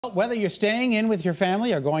Whether you're staying in with your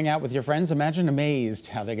family or going out with your friends, imagine amazed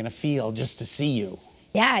how they're going to feel just to see you.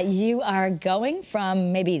 Yeah, you are going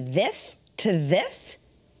from maybe this to this.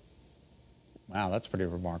 Wow, that's pretty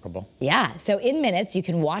remarkable. Yeah, so in minutes, you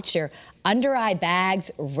can watch your under-eye bags,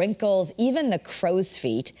 wrinkles, even the crow's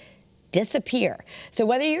feet disappear. So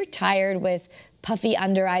whether you're tired with puffy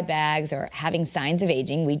under-eye bags or having signs of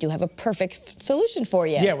aging, we do have a perfect solution for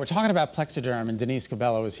you. Yeah, we're talking about Plexaderm, and Denise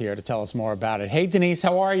Cabello is here to tell us more about it. Hey, Denise,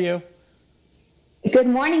 how are you? Good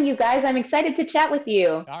morning, you guys. I'm excited to chat with you.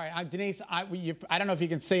 All right, Denise, I don't know if you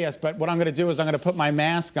can see us, but what I'm going to do is I'm going to put my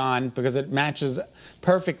mask on because it matches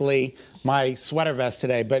perfectly my sweater vest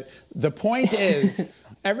today. But the point is,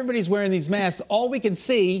 everybody's wearing these masks. All we can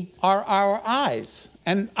see are our eyes.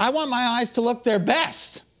 And I want my eyes to look their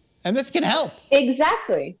best. And this can help.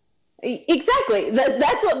 Exactly. Exactly.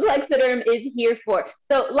 That's what Plexaderm is here for.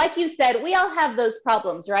 So like you said, we all have those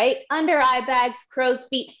problems, right? Under eye bags, crow's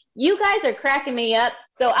feet. You guys are cracking me up.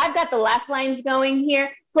 So I've got the laugh lines going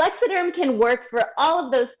here. Plexaderm can work for all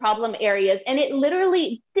of those problem areas, and it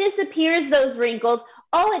literally disappears those wrinkles.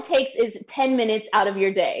 All it takes is 10 minutes out of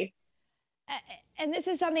your day. And this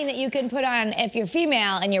is something that you can put on if you're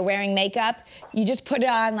female and you're wearing makeup. You just put it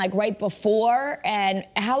on like right before. And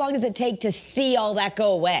how long does it take to see all that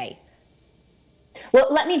go away? Well,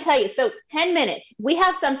 let me tell you. So 10 minutes. We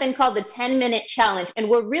have something called the 10-minute challenge. And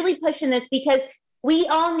we're really pushing this because we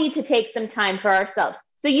all need to take some time for ourselves.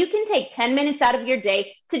 So you can take 10 minutes out of your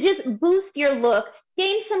day to just boost your look,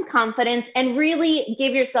 gain some confidence, and really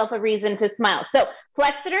give yourself a reason to smile. So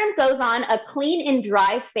Plexaderm goes on a clean and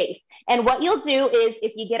dry face. And what you'll do is,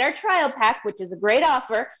 if you get our trial pack, which is a great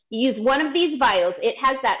offer, you use one of these vials. It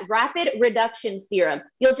has that rapid reduction serum.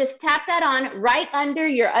 You'll just tap that on right under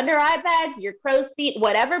your under eye bags, your crow's feet,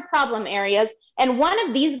 whatever problem areas. And one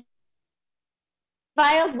of these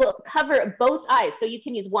vials will cover both eyes, so you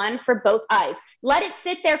can use one for both eyes. Let it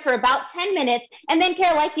sit there for about 10 minutes, and then,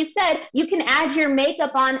 Kara, like you said, you can add your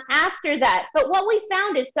makeup on after that. But what we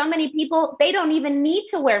found is so many people, they don't even need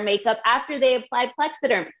to wear makeup after they apply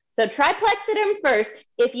Plexaderm. So try Plexaderm first.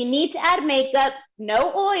 If you need to add makeup,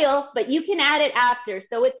 no oil, but you can add it after.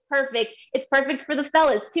 So it's perfect. It's perfect for the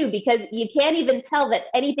fellas too, because you can't even tell that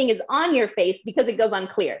anything is on your face because it goes on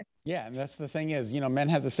clear. Yeah, and that's the thing is, men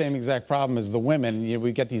have the same exact problem as the women.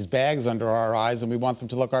 We get these bags under our eyes and we want them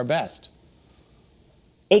to look our best.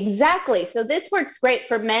 Exactly. So this works great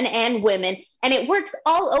for men and women, and it works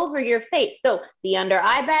all over your face. So the under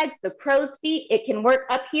eye bags, the crow's feet, it can work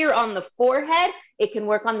up here on the forehead. It can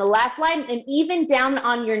work on the laugh line, and even down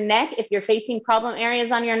on your neck. If you're facing problem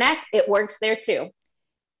areas on your neck, it works there too.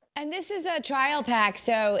 And this is a trial pack,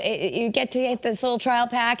 so you get to get this little trial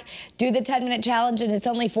pack, do the 10-minute challenge, and it's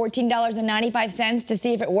only $14.95 to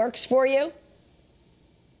see if it works for you.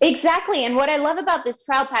 Exactly. And what I love about this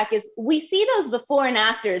trial pack is we see those before and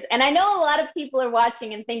afters. And I know a lot of people are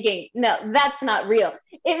watching and thinking, no, that's not real.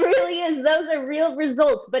 It really is. Those are real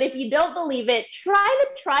results. But if you don't believe it, try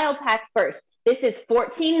the trial pack first. This is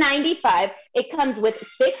 $14.95. It comes with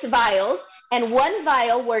 6 vials, and one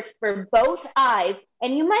vial works for both eyes.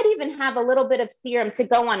 And you might even have a little bit of serum to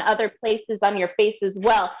go on other places on your face as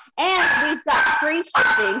well. And we've got free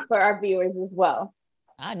shipping for our viewers as well.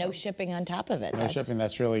 No shipping on top of it. No shipping.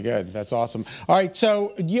 That's really good. That's awesome. All right.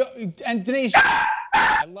 So and Denise,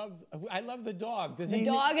 I love the dog. The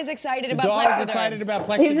dog is excited about Plexaderm. The dog is excited about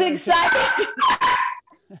Plexaderm. He's excited.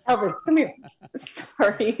 Elvis, come here.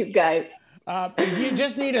 Sorry, you guys. You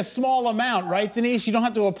just need a small amount, right, Denise? You don't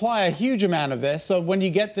have to apply a huge amount of this. So when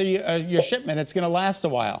you get your shipment, it's going to last a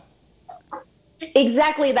while.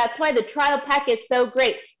 Exactly. That's why the trial pack is so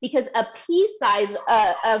great, because a pea size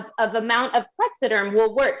of amount of Plexaderm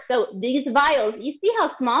will work. So these vials, you see how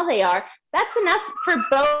small they are? That's enough for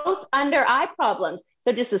both under eye problems.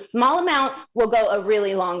 So just a small amount will go a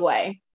really long way.